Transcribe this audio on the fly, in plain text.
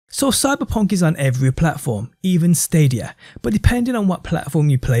So Cyberpunk is on every platform, even Stadia, but depending on what platform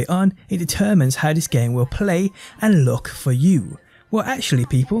you play on, it determines how this game will play and look for you. Well actually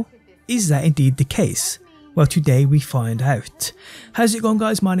people, is that indeed the case? Well today we find out. How's it going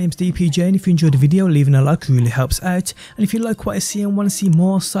guys, my name's DPJ and if you enjoyed the video leaving a like really helps out, and if you like what I see and want to see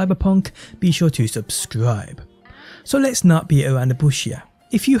more Cyberpunk, be sure to subscribe. So let's not beat around the bush here.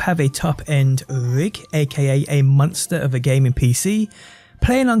 If you have a top end rig, aka a monster of a gaming PC,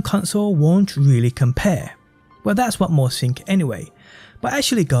 playing on console won't really compare. Well that's what most think anyway. But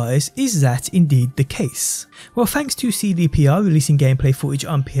actually guys, is that indeed the case? Well thanks to CDPR releasing gameplay footage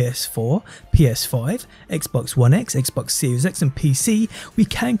on PS4, PS5, Xbox One X, Xbox Series X and PC, we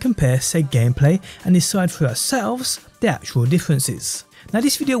can compare said gameplay and decide for ourselves the actual differences. Now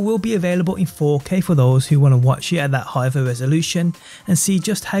this video will be available in 4K for those who want to watch it at that high of a resolution and see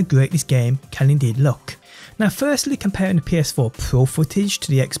just how great this game can indeed look. Now firstly, comparing the PS4 Pro footage to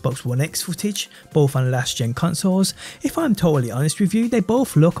the Xbox One X footage, both on last gen consoles, if I'm totally honest with you, they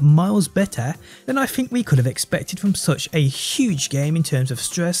both look miles better than I think we could have expected from such a huge game in terms of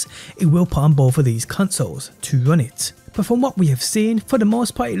stress it will put on both of these consoles to run it. But from what we have seen, for the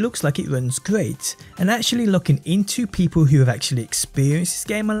most part it looks like it runs great, and actually looking into people who have actually experienced this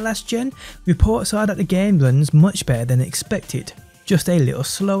game on last gen, reports are that the game runs much better than expected. Just a little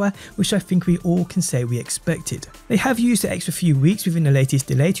slower, which I think we all can say we expected. They have used the extra few weeks within the latest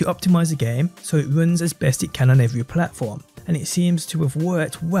delay to optimise the game so it runs as best it can on every platform, and it seems to have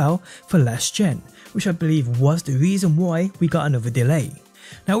worked well for last gen, which I believe was the reason why we got another delay.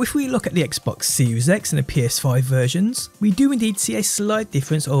 Now if we look at the Xbox Series X and the PS5 versions, we do indeed see a slight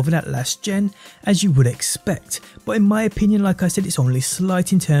difference over that last gen, as you would expect, but in my opinion, like I said, it's only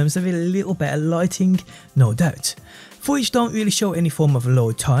slight in terms of a little better lighting, no doubt. Footage don't really show any form of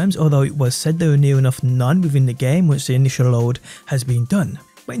load times, although it was said there were near enough none within the game once the initial load has been done.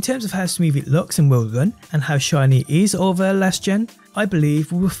 But in terms of how smooth it looks and will run, and how shiny it is over last gen, I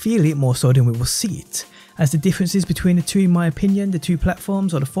believe we will feel it more so than we will see it. As the differences between the two, in my opinion, the two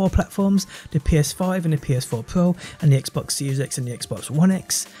platforms or the four platforms, the PS5 and the PS4 Pro and the Xbox Series X and the Xbox One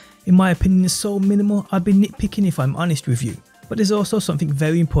X, in my opinion is so minimal I'd be nitpicking if I'm honest with you. But there's also something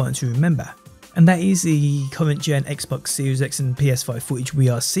very important to remember, and that is the current gen Xbox Series X and PS5 footage we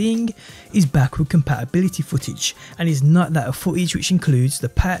are seeing is backward compatibility footage, and is not that of footage which includes the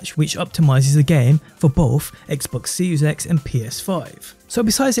patch which optimises the game for both Xbox Series X and PS5. So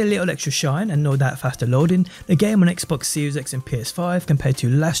besides a little extra shine and no doubt faster loading, the game on Xbox Series X and PS5 compared to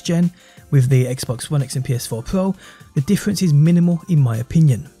last gen with the Xbox One X and PS4 Pro, the difference is minimal in my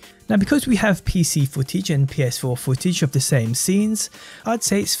opinion. Now because we have PC footage and PS4 footage of the same scenes, I'd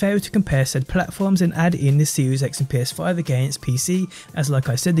say it's fair to compare said platforms and add in the Series X and PS5 against PC, as like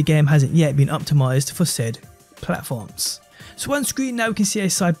I said the game hasn't yet been optimised for said platforms. So on screen now we can see a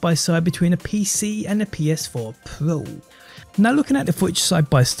side by side between a PC and a PS4 Pro. Now looking at the footage side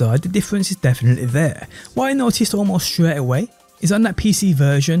by side, the difference is definitely there. What I noticed almost straight away is on that PC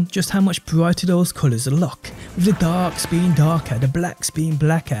version just how much brighter those colours look, with the darks being darker, the blacks being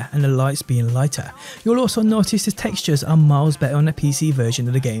blacker and the lights being lighter. You'll also notice the textures are miles better on the PC version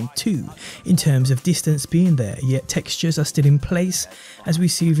of the game too, in terms of distance being there, yet textures are still in place as we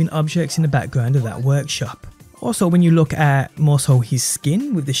see within objects in the background of that workshop. Also when you look at more so his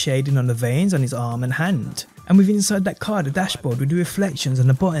skin with the shading on the veins on his arm and hand, and with inside that car, the dashboard with the reflections and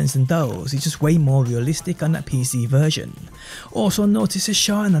the buttons and dials, it's just way more realistic on that PC version. Also notice the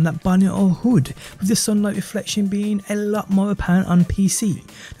shine on that bonnet or hood, with the sunlight reflection being a lot more apparent on PC,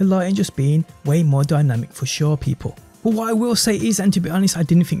 the lighting just being way more dynamic for sure people. But what I will say is, and to be honest I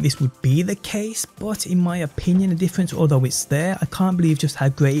didn't think this would be the case, but in my opinion the difference, although it's there, I can't believe just how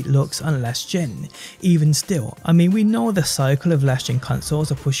great it looks on last gen. Even still, I mean we know the cycle of last gen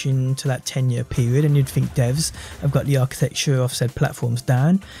consoles are pushing to that 10-year period, and you'd think devs have got the architecture of said platforms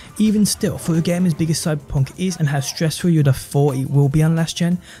down. Even still, for a game as big as Cyberpunk is and how stressful you'd have thought it will be on last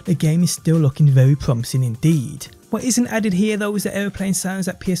gen, the game is still looking very promising indeed. What isn't added here though is the aeroplane sounds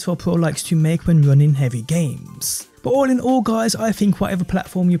that PS4 Pro likes to make when running heavy games. But all in all guys, I think whatever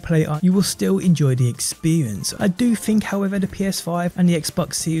platform you play on, you will still enjoy the experience. I do think however the PS5 and the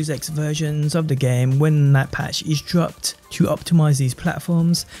Xbox Series X versions of the game, when that patch is dropped to optimise these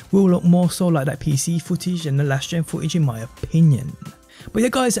platforms, will look more so like that PC footage than the last gen footage in my opinion. But yeah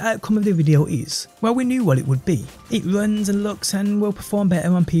guys, the outcome of the video is, well we knew what it would be. It runs and looks and will perform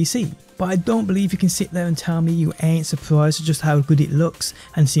better on PC. But I don't believe you can sit there and tell me you ain't surprised at just how good it looks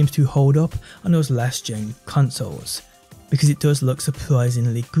and seems to hold up on those last gen consoles, because it does look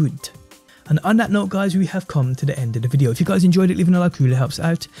surprisingly good. And on that note guys, we have come to the end of the video. If you guys enjoyed it, leaving a like really helps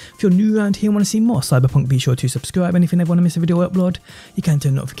out. If you're new around here and want to see more Cyberpunk, be sure to subscribe, and if you never want to miss a video upload, you can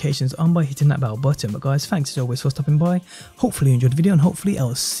turn notifications on by hitting that bell button. But guys, thanks as always for stopping by. Hopefully you enjoyed the video, and hopefully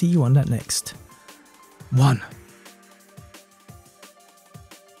I'll see you on that next one.